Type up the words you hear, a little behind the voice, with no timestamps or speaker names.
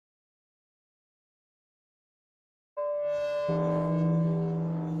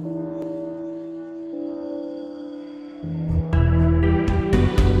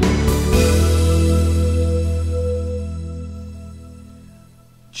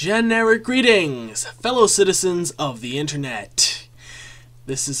Generic greetings, fellow citizens of the internet.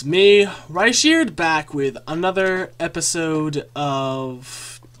 This is me, Rhychird, back with another episode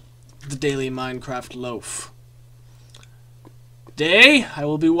of the Daily Minecraft Loaf. Today, I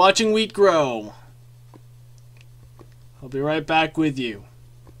will be watching wheat grow. I'll be right back with you.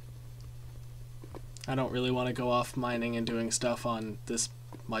 I don't really want to go off mining and doing stuff on this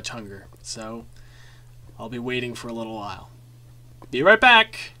much hunger, so I'll be waiting for a little while. Be right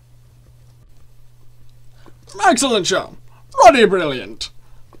back! Excellent show! Bloody brilliant!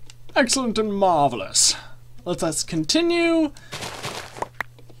 Excellent and marvelous. Let's continue.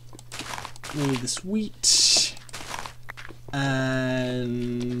 Maybe this wheat.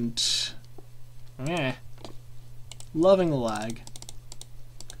 And... loving the lag.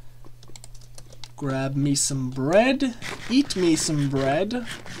 Grab me some bread. Eat me some bread.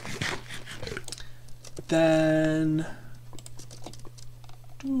 Then...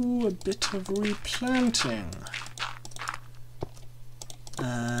 do a bit of replanting.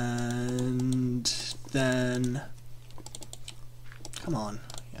 And then... come on.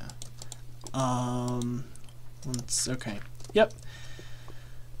 Yeah. Okay. Yep.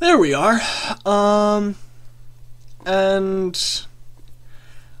 There we are. And...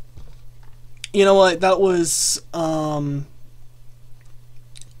 you know what? That was, a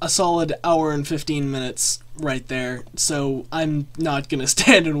solid hour and 15 minutes right there, so I'm not gonna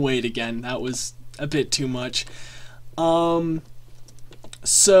stand and wait again. That was a bit too much.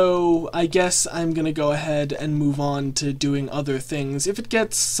 So I guess I'm gonna go ahead and move on to doing other things. If it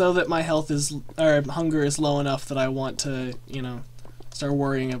gets so that my health is, or hunger is low enough that I want to, you know, start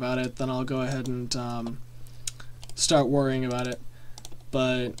worrying about it, then I'll go ahead and, start worrying about it.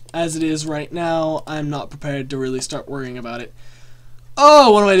 But as it is right now, I'm not prepared to really start worrying about it.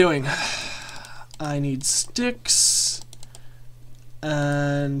 Oh, what am I doing? I need sticks,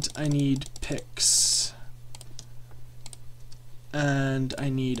 and I need picks, and I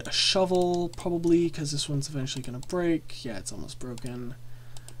need a shovel, probably, because this one's eventually going to break. Yeah, it's almost broken.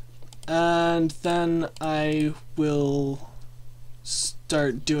 And then I will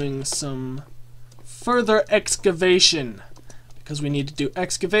start doing some further excavation, because we need to do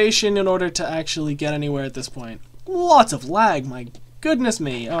excavation in order to actually get anywhere at this point. Lots of lag, my goodness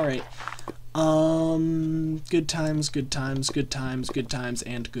me. Alright. Good times, good times, good times, good times,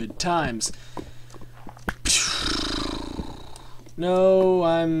 and good times. No,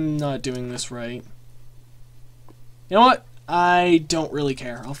 I'm not doing this right. You know what? I don't really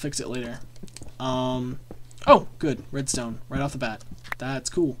care. I'll fix it later. Oh, good. Redstone. Right off the bat. That's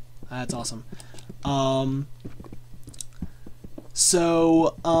cool. That's awesome.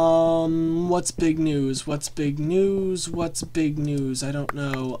 So, what's big news? What's big news? What's big news? I don't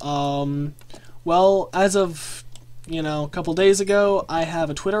know. Well, as of, you know, a couple days ago, I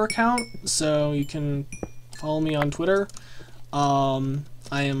have a Twitter account, so you can follow me on Twitter. I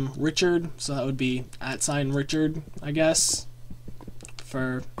am Rhychird, so that would be @Rhychird, I guess.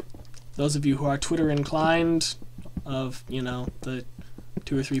 For those of you who are Twitter inclined, of, you know, the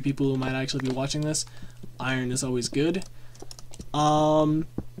 2 or 3 people who might actually be watching this, iron is always good.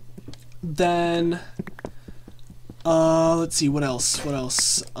 Then, let's see, what else,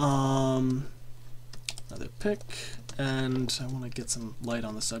 another pick, and I want to get some light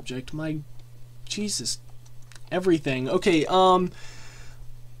on the subject. My, Jesus, everything. Okay,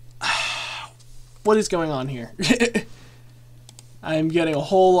 what is going on here? I'm getting a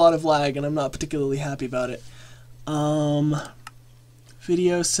whole lot of lag, and I'm not particularly happy about it.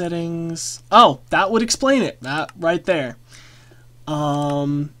 Video settings, oh, that would explain it, that right there.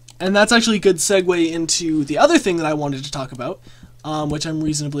 And that's actually a good segue into the other thing that I wanted to talk about, which I'm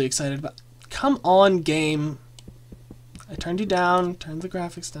reasonably excited about. Come on, game. I turned you down, turned the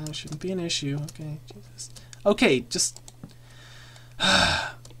graphics down, shouldn't be an issue. Okay, Jesus. Okay, just...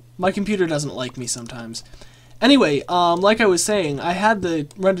 my computer doesn't like me sometimes. Anyway, like I was saying, I had the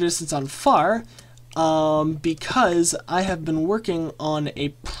render distance on far, because I have been working on a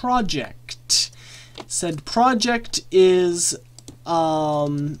project. Said project is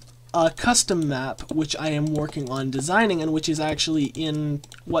a custom map which I am working on designing, and which is actually in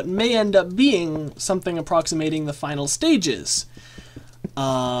what may end up being something approximating the final stages.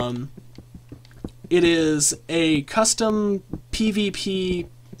 It is a custom PvP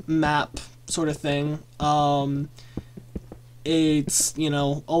map sort of thing. It's, you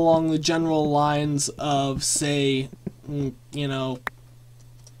know, along the general lines of, say, you know,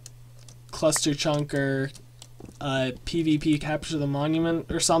 Cluster Chunker, PvP capture the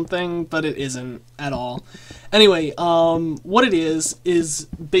monument or something, but it isn't at all. Anyway, what it is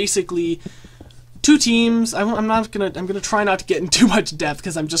basically two teams. I'm gonna try not to get in too much depth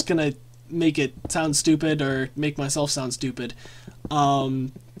because I'm just gonna make it sound stupid or make myself sound stupid.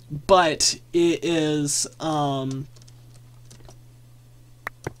 But it is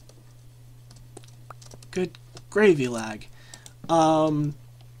good gravy lag.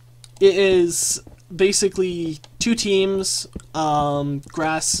 It is basically two teams,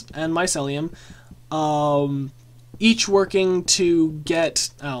 grass and mycelium, each working to get,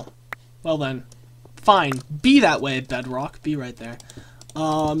 oh, well then, fine, be that way, bedrock, be right there.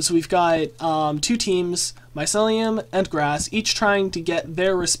 So we've got two teams, mycelium and grass, each trying to get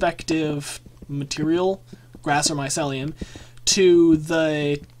their respective material, grass or mycelium, to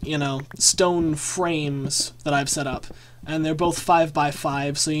the, stone frames that I've set up. And they're both 5 by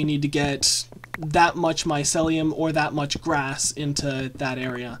 5, so you need to get that much mycelium or that much grass into that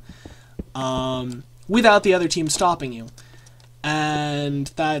area, without the other team stopping you.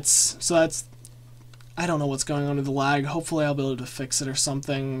 And that's I don't know what's going on with the lag. Hopefully I'll be able to fix it or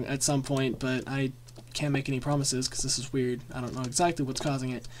something at some point, but I can't make any promises because this is weird. I don't know exactly what's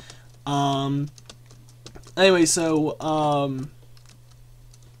causing it. Anyway, so I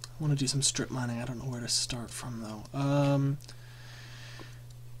want to do some strip mining. I don't know where to start from though.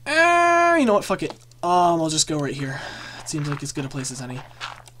 You know what? Fuck it. I'll just go right here. It seems like as good a place as any.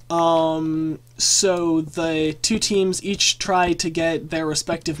 So the two teams each try to get their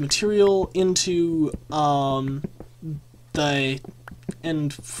respective material into the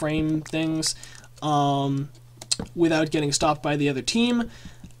end frame things without getting stopped by the other team.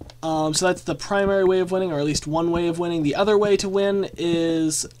 So that's the primary way of winning, or at least one way of winning. The other way to win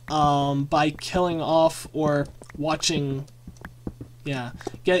is by killing off or watching,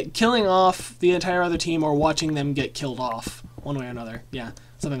 killing off the entire other team or watching them get killed off, one way or another. Yeah,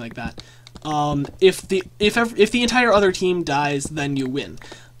 something like that. If the entire other team dies, then you win.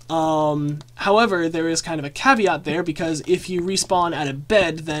 However, there is kind of a caveat there, because if you respawn at a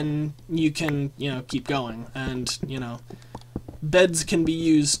bed, then you can, keep going, and, beds can be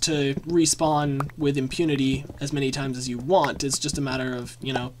used to respawn with impunity as many times as you want. It's just a matter of,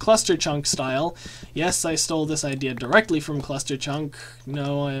 cluster chunk style. Yes, I stole this idea directly from cluster chunk.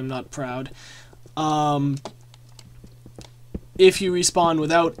 No, I am not proud. If you respawn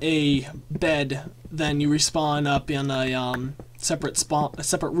without a bed, then you respawn up in a separate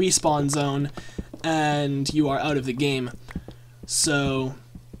respawn zone, and you are out of the game. So,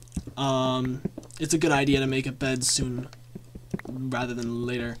 it's a good idea to make a bed soon rather than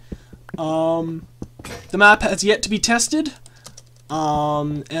later. The map has yet to be tested,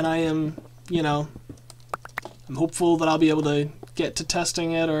 and I am, I'm hopeful that I'll be able to get to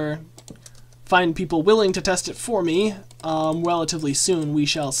testing it or find people willing to test it for me relatively soon. We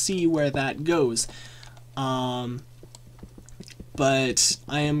shall see where that goes. But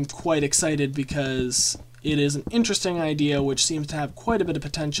I am quite excited because it is an interesting idea which seems to have quite a bit of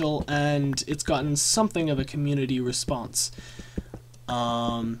potential, and it's gotten something of a community response.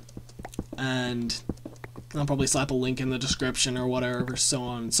 And I'll probably slap a link in the description or whatever, so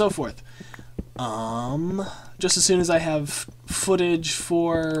on and so forth. Just as soon as I have footage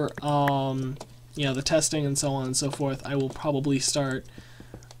for, the testing and so on and so forth, I will probably start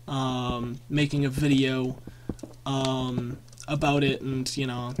making a video about it, and,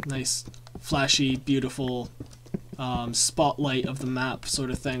 nice, flashy, beautiful spotlight of the map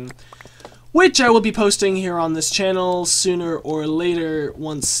sort of thing, which I will be posting here on this channel sooner or later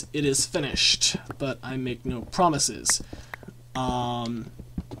once it is finished, but I make no promises. So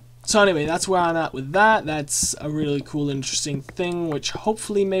anyway, that's where I'm at with that. That's a really cool, interesting thing, which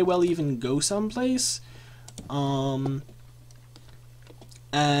hopefully may well even go someplace. And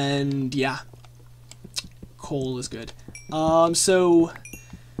yeah, coal is good. So,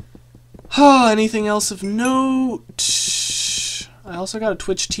 anything else of note? I also got a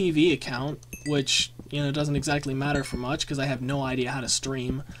Twitch TV account, which, doesn't exactly matter for much, because I have no idea how to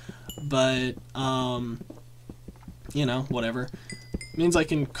stream, but, whatever. It means I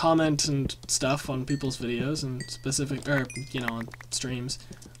can comment and stuff on people's videos and on streams.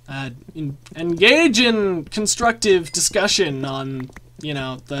 Engage in constructive discussion on,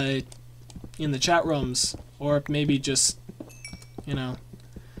 in the chat rooms, or maybe just,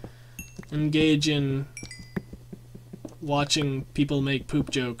 engage in watching people make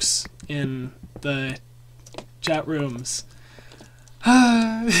poop jokes in the chat rooms.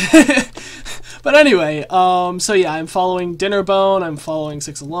 But anyway, so yeah, I'm following Dinnerbone, I'm following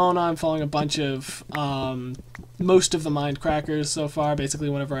Six Alona, I'm following a bunch of, most of the Mindcrackers so far. Basically,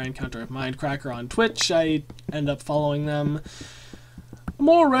 whenever I encounter a Mindcracker on Twitch, I end up following them.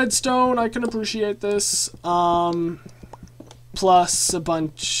 More redstone, I can appreciate this. Plus a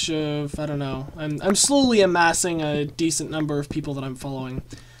bunch of, I don't know, I'm slowly amassing a decent number of people that I'm following.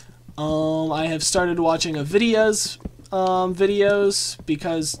 I have started watching videos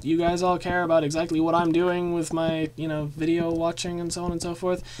because you guys all care about exactly what I'm doing with my, video watching and so on and so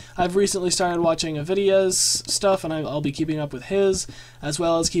forth. I've recently started watching videos stuff, and I'll be keeping up with his, as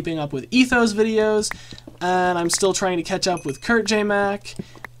well as keeping up with Ethos videos, and I'm still trying to catch up with Kurt J. Mac,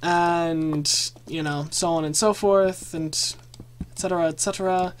 and, so on and so forth, and etc.,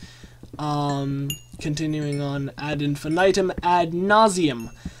 etc. Continuing on ad infinitum, ad nauseum.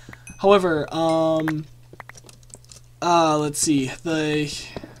 However, let's see,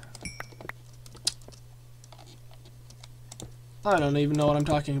 I don't even know what I'm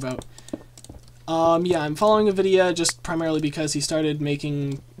talking about. Yeah, I'm following a video just primarily because he started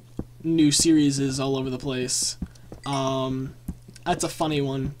making new series all over the place. That's a funny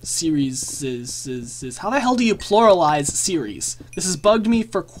one. Series is how the hell do you pluralize series? This has bugged me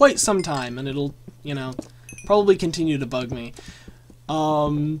for quite some time, and it'll, probably continue to bug me.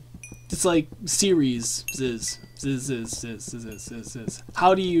 It's like series is.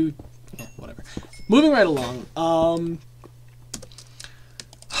 How do you... Yeah, whatever. Moving right along.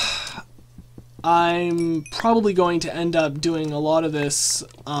 I'm probably going to end up doing a lot of this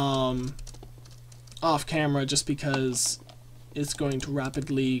off camera just because it's going to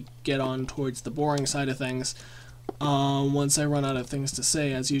rapidly get on towards the boring side of things once I run out of things to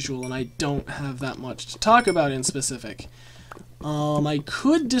say as usual, and I don't have that much to talk about in specific. I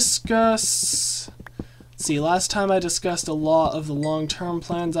could discuss... See, last time I discussed a lot of the long-term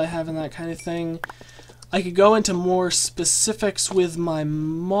plans I have and that kind of thing. I could go into more specifics with my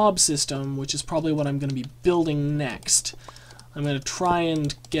mob system, which is probably what I'm going to be building next. I'm going to try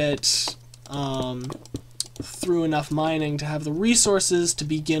and get through enough mining to have the resources to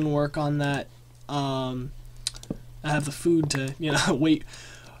begin work on that. I have the food to, wait.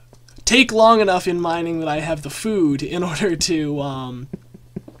 Take long enough in mining that I have the food in order to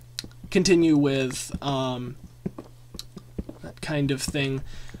continue with that kind of thing.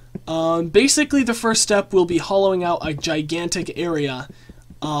 Basically, the first step will be hollowing out a gigantic area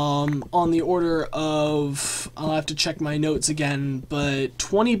on the order of, I'll have to check my notes again, but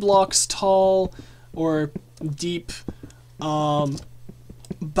 20 blocks tall or deep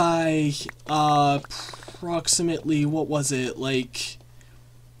by approximately, what was it, like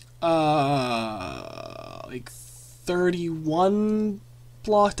 31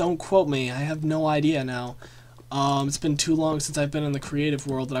 block? Don't quote me, I have no idea now. It's been too long since I've been in the creative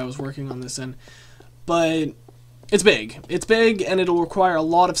world that I was working on this in. But it's big. It's big, and it'll require a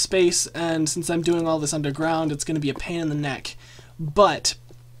lot of space, and since I'm doing all this underground, it's going to be a pain in the neck. But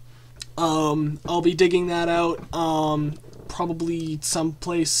I'll be digging that out, probably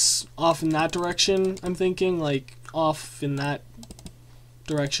someplace off in that direction, I'm thinking, like off in that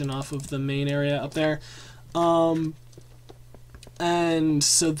direction, off of the main area up there. And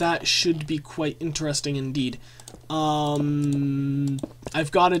so that should be quite interesting indeed.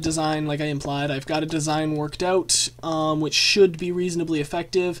 I've got a design, like I implied, I've got a design worked out, which should be reasonably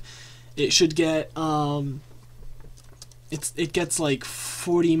effective. It should get, it gets like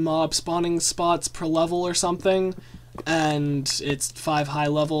 40 mob spawning spots per level or something, and it's 5 high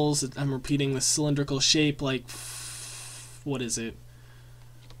levels. I'm repeating the cylindrical shape, like, what is it?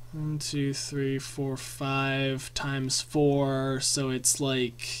 1, 2, 3, 4, 5 times 4, so it's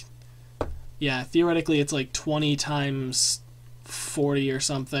like, yeah, theoretically it's like 20 times 40 or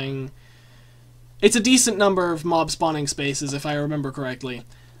something. It's a decent number of mob spawning spaces, if I remember correctly.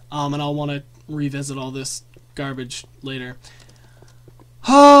 And I'll want to revisit all this garbage later.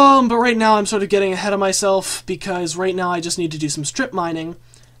 But right now I'm sort of getting ahead of myself, because right now I just need to do some strip mining.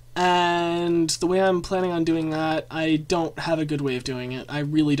 And the way I'm planning on doing that, I don't have a good way of doing it. I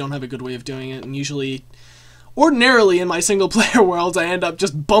really don't have a good way of doing it, and usually, ordinarily in my single-player worlds, I end up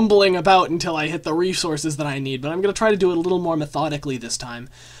just bumbling about until I hit the resources that I need, but I'm going to try to do it a little more methodically this time.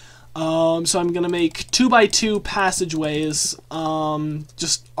 So I'm going to make 2x2 passageways,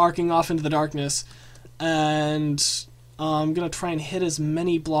 just arcing off into the darkness, and I'm going to try and hit as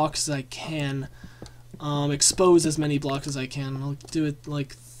many blocks as I can, expose as many blocks as I can. I'll do it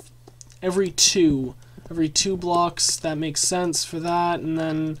like every two blocks. That makes sense for that, and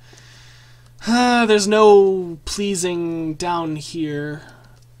then there's no pleasing down here.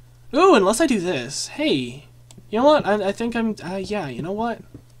 Ooh, unless I do this. Hey, you know what? I think I'm, yeah, you know what?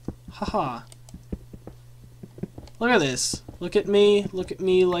 Haha. Look at this. Look at me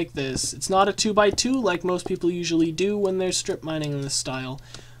like this. It's not a 2x2 like most people usually do when they're strip mining in this style,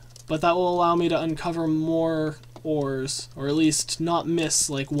 but that will allow me to uncover more ores, or at least not miss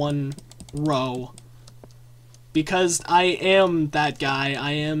like one row. Because I am that guy,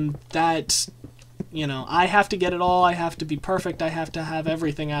 I am that, you know, I have to get it all, I have to be perfect, I have to have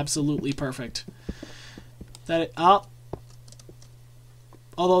everything absolutely perfect.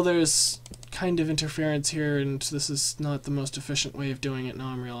 Although there's kind of interference here, and this is not the most efficient way of doing it, now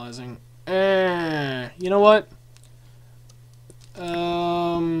I'm realizing. You know what?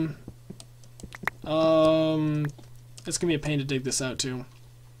 It's gonna be a pain to dig this out too.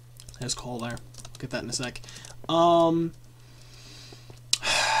 There's coal there. Get that in a sec. You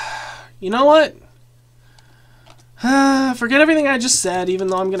know what? Forget everything I just said, even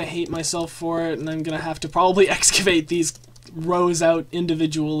though I'm gonna hate myself for it, and I'm gonna have to probably excavate these rows out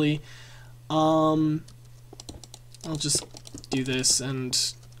individually. I'll just do this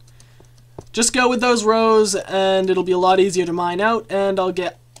and just go with those rows, and it'll be a lot easier to mine out, and I'll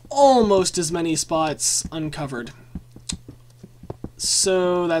get almost as many spots uncovered.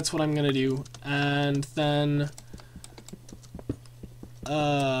 So that's what I'm gonna do, and then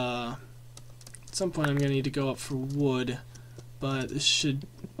at some point I'm gonna need to go up for wood, but this should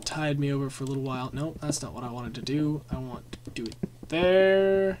tide me over for a little while. Nope, that's not what I wanted to do. I want to do it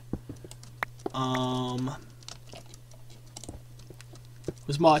there.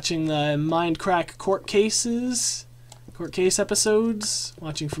 Was watching the Minecraft court case episodes,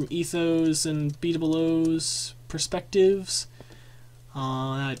 watching from Ethos and Beatable's perspectives.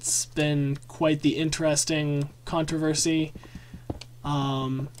 That's been quite the interesting controversy.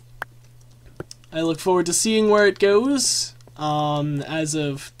 I look forward to seeing where it goes. As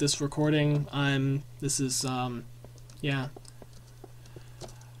of this recording, yeah,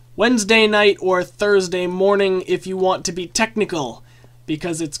 Wednesday night or Thursday morning if you want to be technical,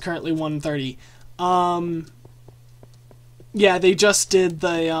 because it's currently 1:30. Yeah, they just did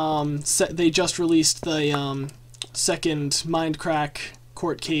the they just released the second Minecraft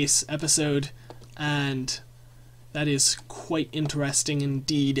court case episode, and that is quite interesting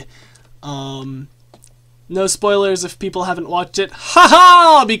indeed. No spoilers if people haven't watched it.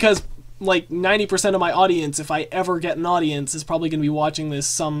 Haha! Because like 90% of my audience, if I ever get an audience, is probably going to be watching this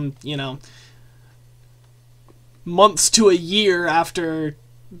some, you know, months to a year after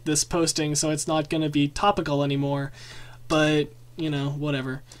this posting, so it's not going to be topical anymore. But, you know,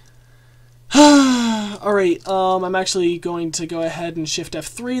 whatever. Alright, I'm actually going to go ahead and shift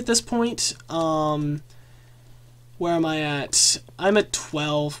F3 at this point. Where am I at? I'm at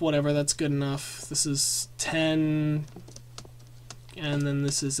 12, whatever, that's good enough. This is 10, and then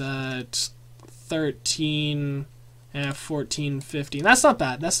this is at 13, 14, 15. That's not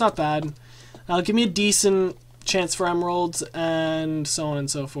bad, that's not bad. That'll give me a decent chance for emeralds, and so on and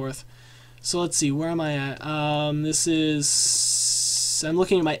so forth. So let's see, where am I at? This is... I'm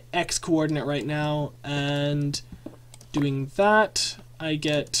looking at my X coordinate right now, and doing that, I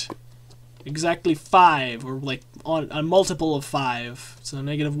get exactly 5, or like on a multiple of 5, so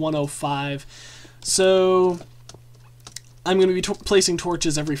negative 105. So I'm going to be placing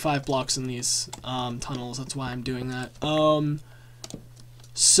torches every 5 blocks in these tunnels. That's why I'm doing that.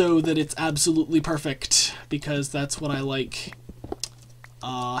 So that it's absolutely perfect, because that's what I like.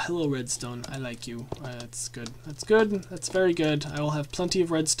 Hello redstone, I like you. That's good. That's good. That's very good. I will have plenty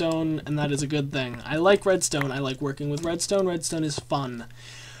of redstone, and that is a good thing. I like redstone. I like working with redstone. Redstone is fun.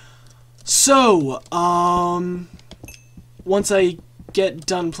 So, once I get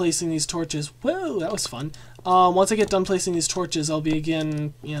done placing these torches, whoa, that was fun. Once I get done placing these torches, I'll be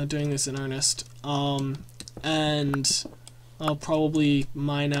again, you know, doing this in earnest. And I'll probably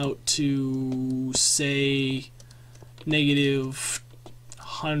mine out to, say, negative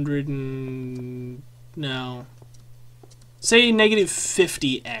 100 and... no. Say negative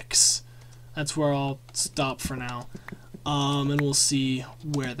 50x. That's where I'll stop for now. And we'll see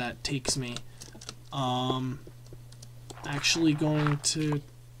where that takes me. Actually going to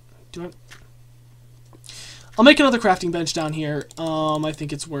do it. I'll make another crafting bench down here. I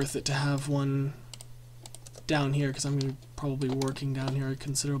think it's worth it to have one down here, because I'm going to be probably working down here a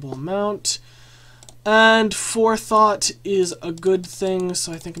considerable amount. And forethought is a good thing,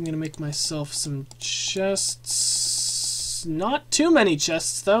 so I think I'm going to make myself some chests. Not too many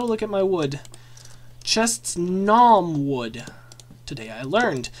chests, though. Look at my wood. Chests nom wood. Today I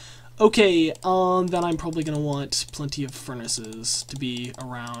learned. Okay, then I'm probably going to want plenty of furnaces to be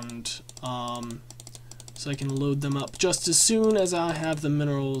around, so I can load them up just as soon as I have the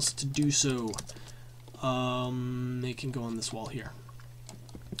minerals to do so. They can go on this wall here.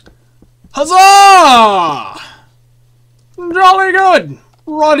 Huzzah! Jolly good!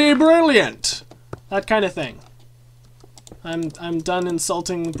 Ruddy brilliant! That kind of thing. I'm done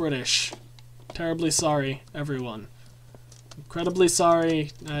insulting the British. Terribly sorry, everyone. Incredibly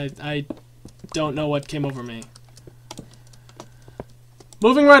sorry. I don't know what came over me.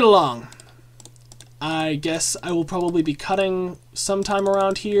 Moving right along. I guess I will probably be cutting sometime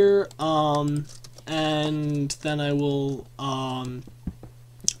around here, and then I will,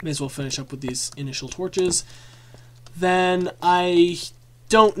 may as well finish up with these initial torches. Then I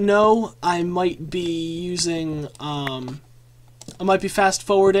don't know, I might be using, I might be fast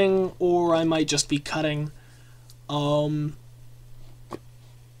forwarding, or I might just be cutting. I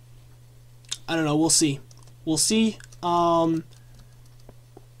don't know, we'll see. We'll see.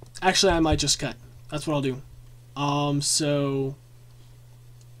 Actually, I might just cut. That's what I'll do. So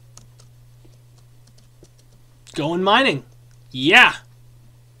going mining. Yeah.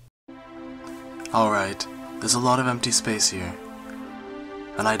 Alright, there's a lot of empty space here,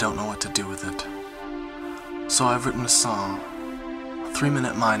 and I don't know what to do with it. So I've written a song, a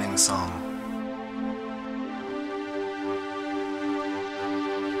 3-minute mining song.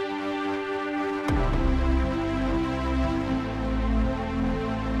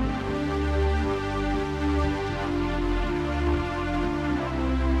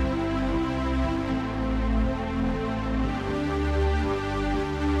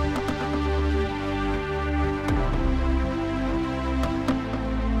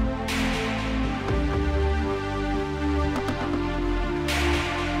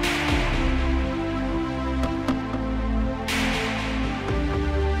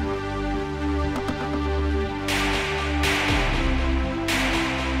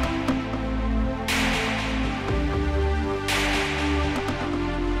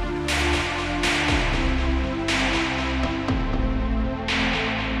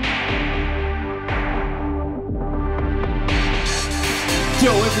 Yo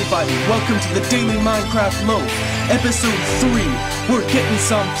everybody, welcome to the Daily Minecraft Loaf, Episode 3. We're getting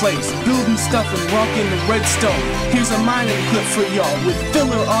someplace, building stuff and rocking the redstone. Here's a mining clip for y'all with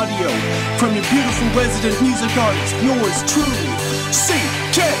filler audio from your beautiful resident music artist, yours truly,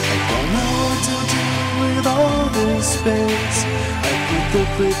 CK. I don't know what to do with all this space. I put the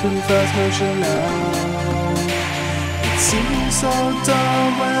clip in fast motion now. It seems so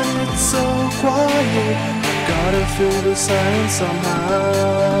dumb when it's so quiet. Gotta fill the silence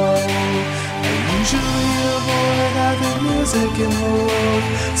somehow. I usually avoid having music in the world,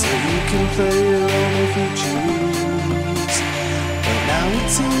 so you can play it on if you choose. But now it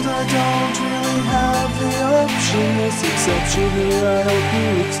seems I don't really have the option. This exception here I hope you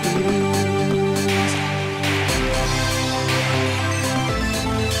excuse.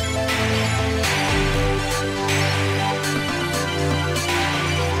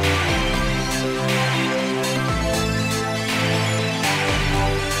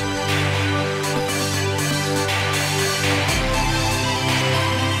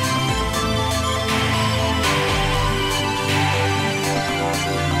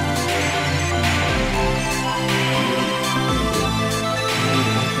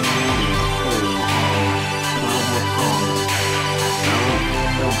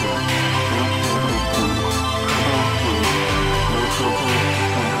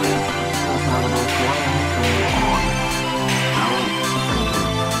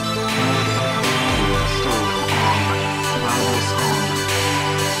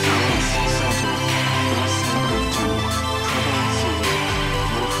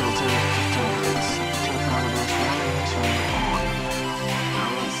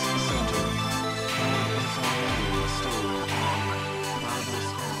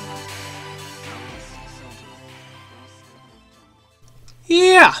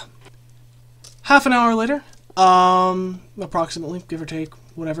 Yeah. Half an hour later, approximately, give or take,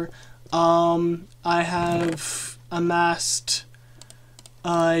 whatever, I have amassed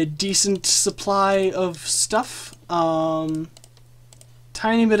a decent supply of stuff.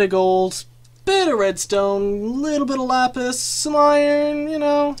 Tiny bit of gold, bit of redstone, little bit of lapis, some iron, you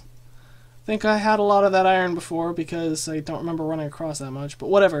know. I think I had a lot of that iron before because I don't remember running across that much, but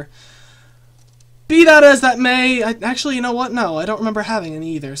whatever. Be that as that may, actually, you know what? No, I don't remember having any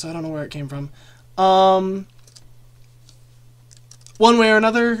either, so I don't know where it came from. One way or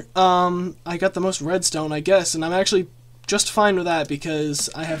another, I got the most redstone, I guess, and I'm actually just fine with that because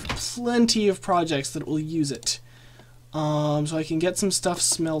I have plenty of projects that will use it. So I can get some stuff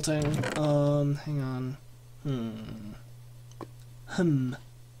smelting. Hang on.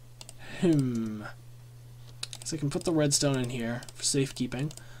 So I can put the redstone in here for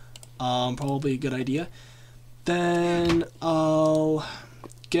safekeeping. Probably a good idea. Then I'll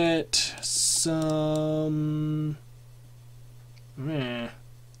get some Meh.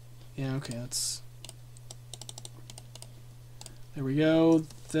 Yeah, okay, that's... There we go.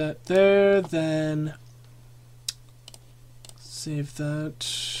 That there, then... Save that.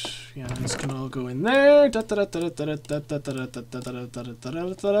 Yeah, this can all go in there.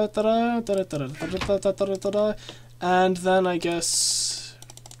 And then I guess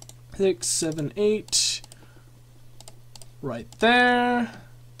 6, 7, 8 right there.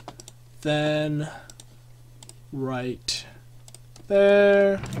 Then right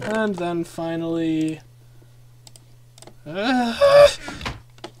there. And then finally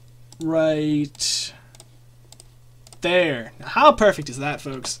right there. Now, how perfect is that,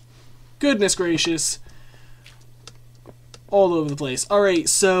 folks? Goodness gracious. All over the place. Alright,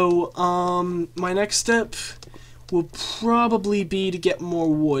 so, my next step will probably be to get more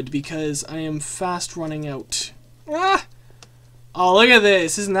wood, because I am fast running out. Ah! Oh, look at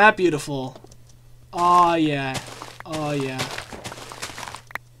this. Isn't that beautiful? Oh, yeah. Oh, yeah.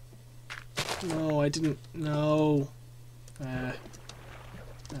 No, I didn't. No. There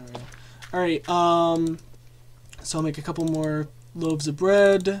we go. Alright, so I'll make a couple more loaves of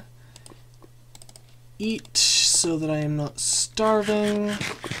bread. Eat so that I am not starving.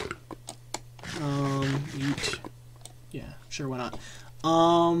 Eat. Yeah, sure, why not?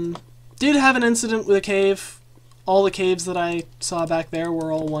 Did have an incident with a cave. All the caves that I saw back there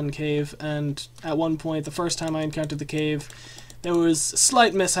were all one cave, and at one point, the first time I encountered the cave, there was a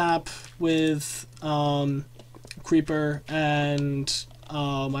slight mishap with creeper, and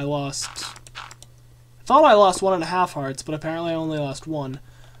I lost... I thought I lost 1.5 hearts, but apparently I only lost 1.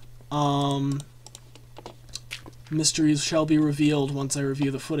 Mysteries shall be revealed once I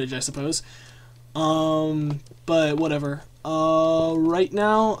review the footage, I suppose. But whatever. Right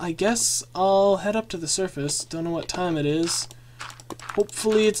now, I guess I'll head up to the surface. Don't know what time it is.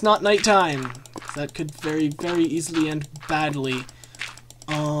 Hopefully it's not nighttime. That could very, very easily end badly.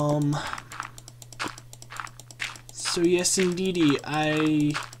 So yes, indeedy,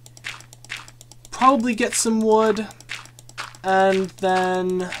 I probably get some wood, and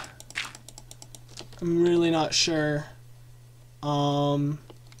then I'm really not sure. Alright.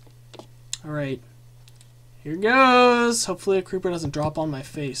 Here goes! Hopefully a creeper doesn't drop on my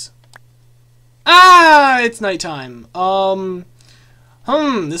face. Ah! It's nighttime.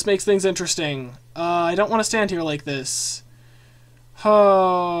 This makes things interesting. I don't want to stand here like this.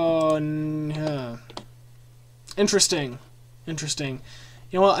 Interesting. Interesting.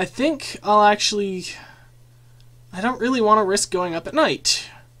 You know what, I think I'll actually... I don't really want to risk going up at night.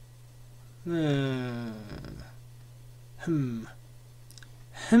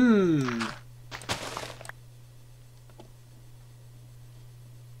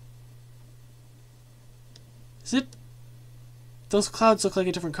 Is it? Those clouds look like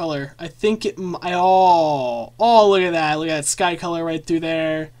a different color. I think it... Oh, look at that. Look at that sky color right through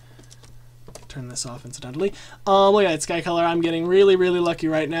there. Turn this off, incidentally. Look at that sky color. I'm getting really, really lucky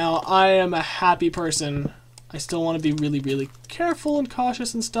right now. I am a happy person. I still want to be really, really careful and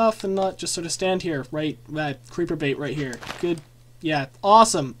cautious and stuff, and not just sort of stand here, right? That creeper bait right here. Good. Yeah.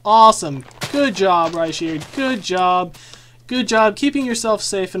 Awesome. Awesome. Good job, Rhychird. Good job. Good job keeping yourself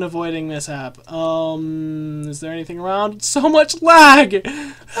safe and avoiding mishap. Is there anything around? So much lag!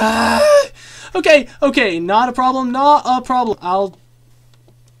 Okay, not a problem, not a problem.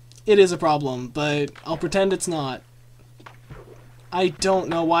 It is a problem, but I'll pretend it's not. I don't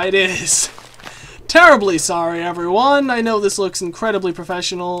know why it is. Terribly sorry, everyone. I know this looks incredibly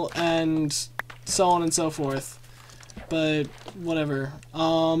professional and so on and so forth. But, whatever.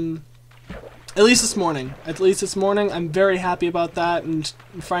 At least this morning. I'm very happy about that, and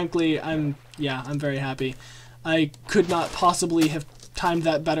frankly, I'm very happy. I could not possibly have timed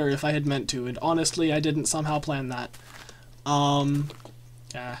that better if I had meant to, and honestly, I didn't somehow plan that.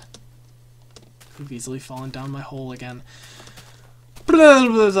 Yeah. I've easily fallen down my hole again.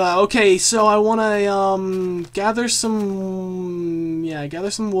 Okay, so I wanna, gather some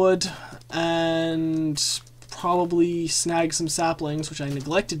wood, and probably snag some saplings, which I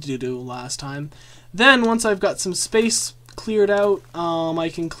neglected to do last time. Then, once I've got some space cleared out, I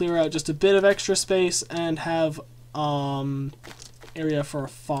can clear out just a bit of extra space and have, area for a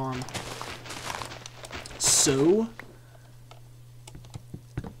farm. So,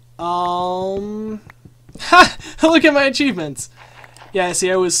 look at my achievements! Yeah,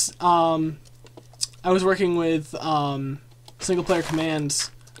 see, I was working with, single-player commands,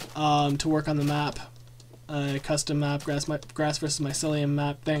 to work on the map. Custom map, grass versus mycelium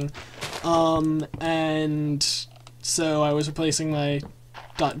map thing. And so I was replacing my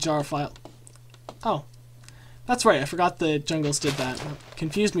 .jar file. Oh, that's right, I forgot the jungles did that. It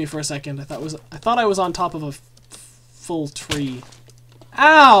confused me for a second. I thought I was on top of a full tree.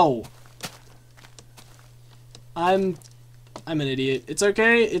 Ow! I'm an idiot. It's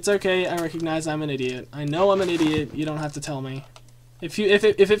okay. It's okay. I recognize I'm an idiot. I know I'm an idiot. You don't have to tell me. If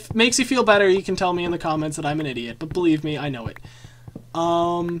it makes you feel better, you can tell me in the comments that I'm an idiot. But believe me, I know it.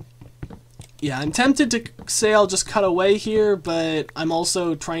 Yeah, I'm tempted to say I'll just cut away here, but I'm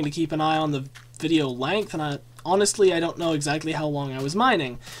also trying to keep an eye on the video length, and honestly, I don't know exactly how long I was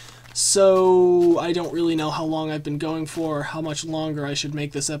mining. So, I don't really know how long I've been going for, how much longer I should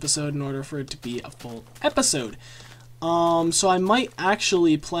make this episode in order for it to be a full episode. So I might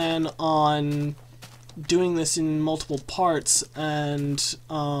actually plan on doing this in multiple parts and,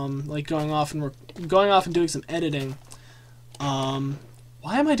 like going off and doing some editing. Why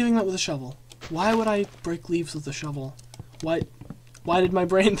am I doing that with a shovel? Why would I break leaves with a shovel? Why did my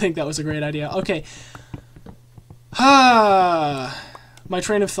brain think that was a great idea? Okay. My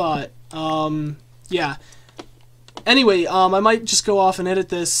train of thought. Yeah. Anyway, I might just go off and edit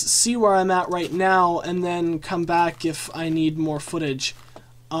this, see where I'm at right now, and then come back if I need more footage.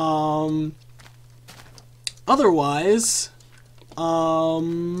 Otherwise,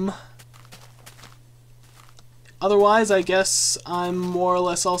 I guess I'm more or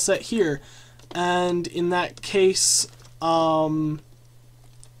less all set here. And in that case, yeah,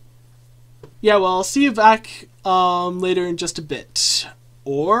 well, I'll see you back later in just a bit.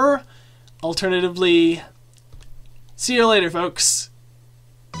 Or, alternatively, see you later, folks.